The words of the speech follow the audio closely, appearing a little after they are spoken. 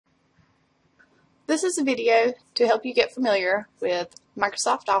This is a video to help you get familiar with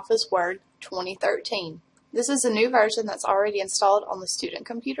Microsoft Office Word 2013. This is a new version that's already installed on the student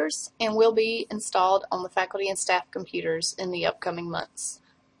computers and will be installed on the faculty and staff computers in the upcoming months.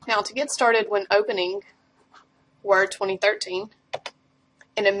 Now, to get started when opening Word 2013,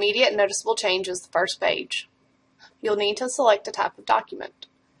 an immediate noticeable change is the first page. You'll need to select a type of document.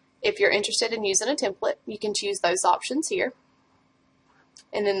 If you're interested in using a template, you can choose those options here.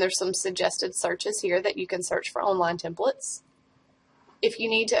 And then there's some suggested searches here that you can search for online templates. If you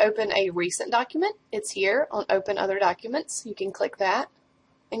need to open a recent document, it's here on Open Other Documents. You can click that,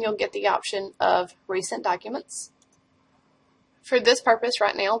 and you'll get the option of Recent Documents. For this purpose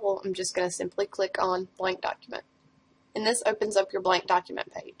right now, I'm just going to simply click on Blank Document. And this opens up your blank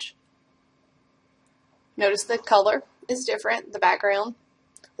document page. Notice the color is different. The background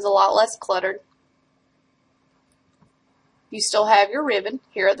is a lot less cluttered. You still have your ribbon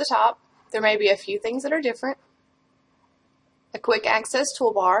here at the top. There may be a few things that are different. A quick access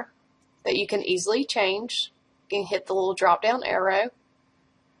toolbar that you can easily change. You can hit the little drop down arrow.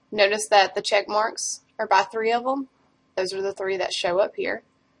 Notice that the check marks are by 3 of them. Those are the 3 that show up here.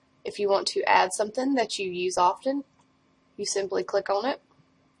 If you want to add something that you use often, you simply click on it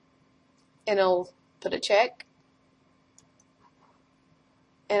and it'll put a check.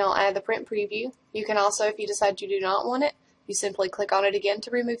 And I'll add the print preview. You can also, if you decide you do not want it, you simply click on it again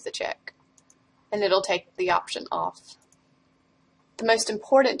to remove the check, and it'll take the option off. The most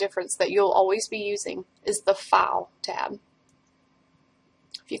important difference that you'll always be using is the File tab.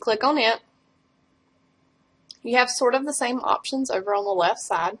 If you click on it, you have sort of the same options over on the left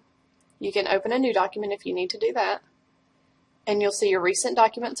side. You can open a new document if you need to do that, and you'll see your recent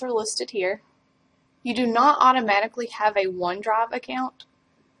documents are listed here. You do not automatically have a OneDrive account.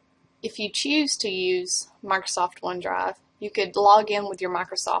 If you choose to use Microsoft OneDrive, you could log in with your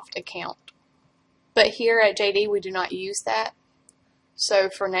Microsoft account. But here at JD, we do not use that. So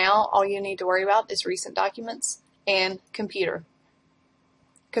for now, all you need to worry about is recent documents and computer.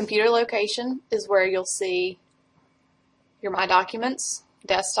 Computer location is where you'll see your My Documents,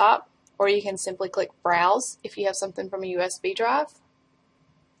 desktop, or you can simply click Browse if you have something from a USB drive.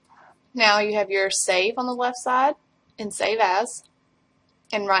 Now you have your Save on the left side and Save As.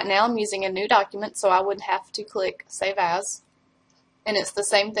 And right now I'm using a new document, so I would have to click Save As. And it's the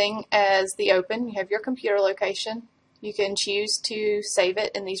same thing as the Open. You have your computer location. You can choose to save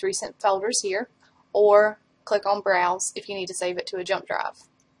it in these recent folders here, or click on Browse if you need to save it to a jump drive.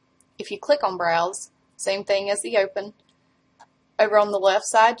 If you click on Browse, same thing as the Open. Over on the left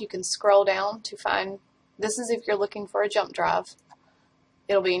side, you can scroll down to find, this is if you're looking for a jump drive.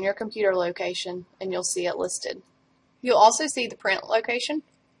 It'll be in your computer location, and you'll see it listed. You'll also see the print location.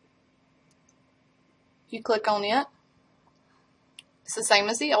 If you click on it, it's the same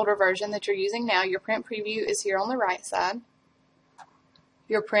as the older version that you're using now. Your print preview is here on the right side.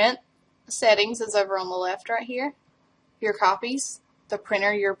 Your print settings is over on the left right here. Your copies, the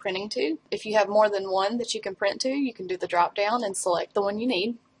printer you're printing to. If you have more than one that you can print to, you can do the drop down and select the one you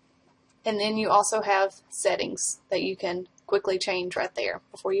need. And then you also have settings that you can quickly change right there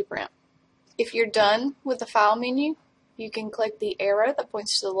before you print. If you're done with the File menu, you can click the arrow that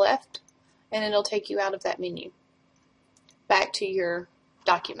points to the left, and it'll take you out of that menu, back to your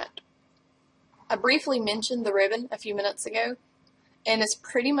document. I briefly mentioned the ribbon a few minutes ago, and it's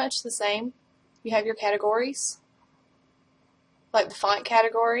pretty much the same. You have your categories, like the font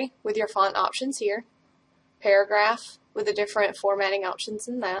category with your font options here, paragraph with the different formatting options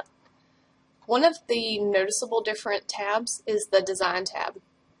in that. One of the noticeable different tabs is the Design tab.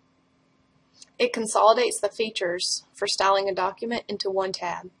 It consolidates the features for styling a document into one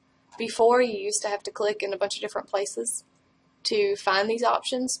tab. Before, you used to have to click in a bunch of different places to find these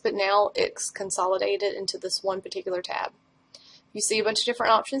options, but now it's consolidated into this one particular tab. You see a bunch of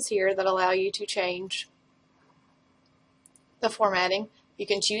different options here that allow you to change the formatting. You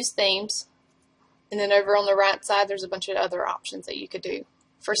can choose themes, and then over on the right side there's a bunch of other options that you could do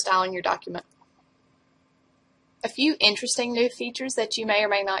for styling your document. A few interesting new features that you may or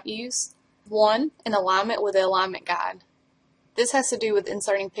may not use. One, an alignment with the alignment guide. This has to do with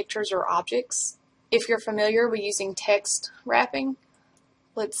inserting pictures or objects. If you're familiar with using text wrapping,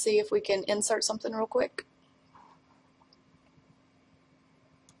 let's see if we can insert something real quick.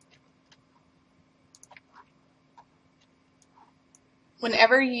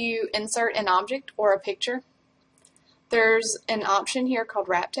 Whenever you insert an object or a picture, there's an option here called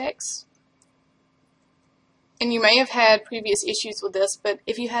Wrap Text. And you may have had previous issues with this, but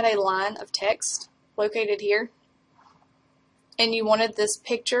if you had a line of text located here, and you wanted this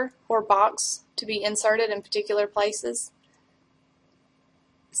picture or box to be inserted in particular places,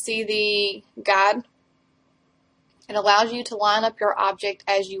 See the guide? It allows you to line up your object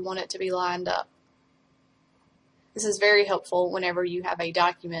as you want it to be lined up. This is very helpful whenever you have a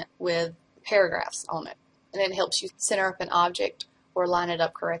document with paragraphs on it, and it helps you center up an object or line it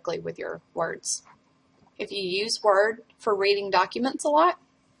up correctly with your words. If you use Word for reading documents a lot,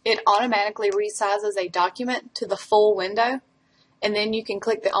 it automatically resizes a document to the full window, and then you can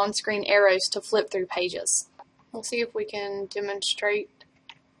click the on-screen arrows to flip through pages. We'll see if we can demonstrate.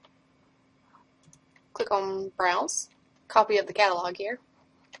 Click on Browse, copy of the catalog here.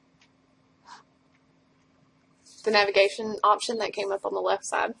 The navigation option that came up on the left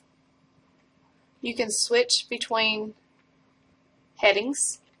side. You can switch between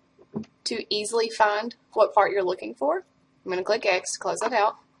headings to easily find what part you're looking for. I'm going to click X to close that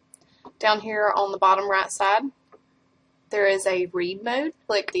out. Down here on the bottom right side, there is a read mode.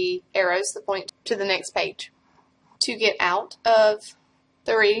 Click the arrows that point to the next page. To get out of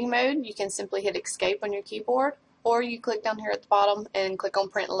the reading mode, you can simply hit Escape on your keyboard, or you click down here at the bottom and click on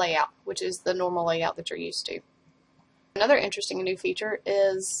Print Layout, which is the normal layout that you're used to. Another interesting new feature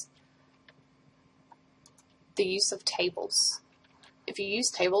is the use of tables. If you use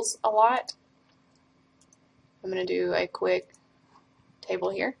tables a lot, I'm going to do a quick table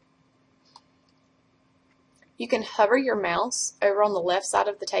here. You can hover your mouse over on the left side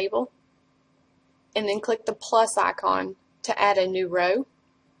of the table and then click the plus icon to add a new row.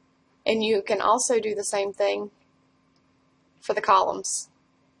 And you can also do the same thing for the columns.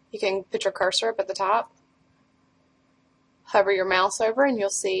 You can put your cursor up at the top, hover your mouse over, and you'll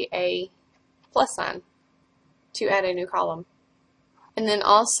see a plus sign to add a new column. And then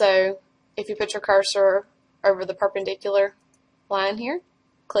also, if you put your cursor over the perpendicular line here,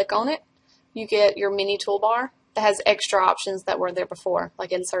 click on it, you get your mini toolbar that has extra options that were there before,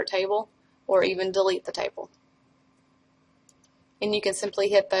 like insert table or even delete the table. And you can simply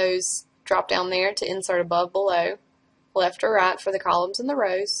hit those drop down there to insert above, below, left or right for the columns and the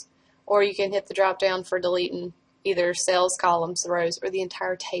rows, or you can hit the drop down for deleting either cells, columns, rows, or the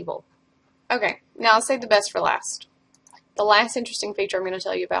entire table. Okay, now I'll save the best for last. The last interesting feature I'm going to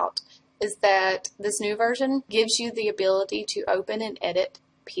tell you about is that this new version gives you the ability to open and edit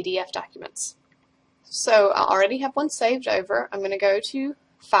PDF documents. So I already have one saved over. I'm going to go to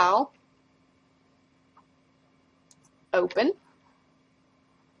File, Open.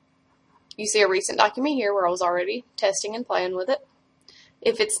 You see a recent document here where I was already testing and playing with it.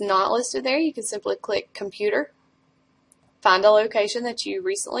 If it's not listed there, you can simply click Computer, find a location that you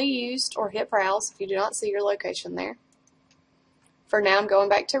recently used, or hit Browse if you do not see your location there. For now, I'm going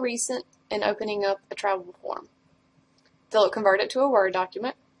back to Recent and opening up a travel form. They'll convert it to a Word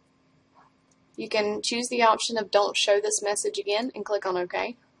document. You can choose the option of Don't Show This Message Again and click on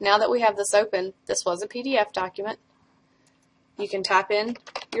OK. Now that we have this open, this was a PDF document. You can type in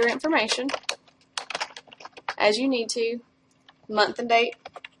your information as you need to, month and date,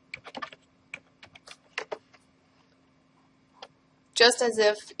 just as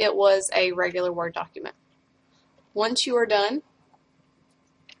if it was a regular Word document. Once you are done,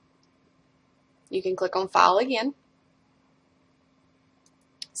 you can click on File again,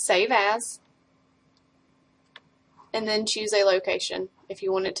 Save As, and then choose a location. If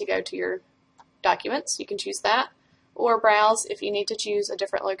you want it to go to your documents, you can choose that, or Browse if you need to choose a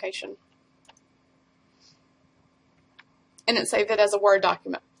different location. And it saved it as a Word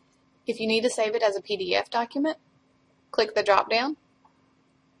document. If you need to save it as a PDF document, click the drop down,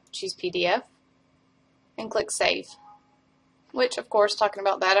 choose PDF, and click Save. Which, of course, talking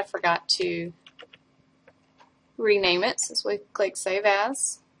about that, I forgot to rename it, since we click Save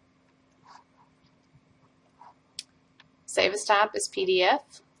As. Save as type is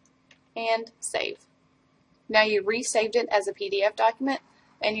PDF, and Save. Now you resaved it as a PDF document,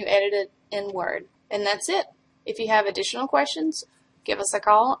 and you edit it in Word. And that's it. If you have additional questions, give us a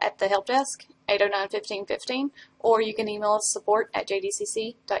call at the help desk, 809-1515, or you can email us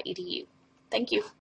support@jdcc.edu. Thank you.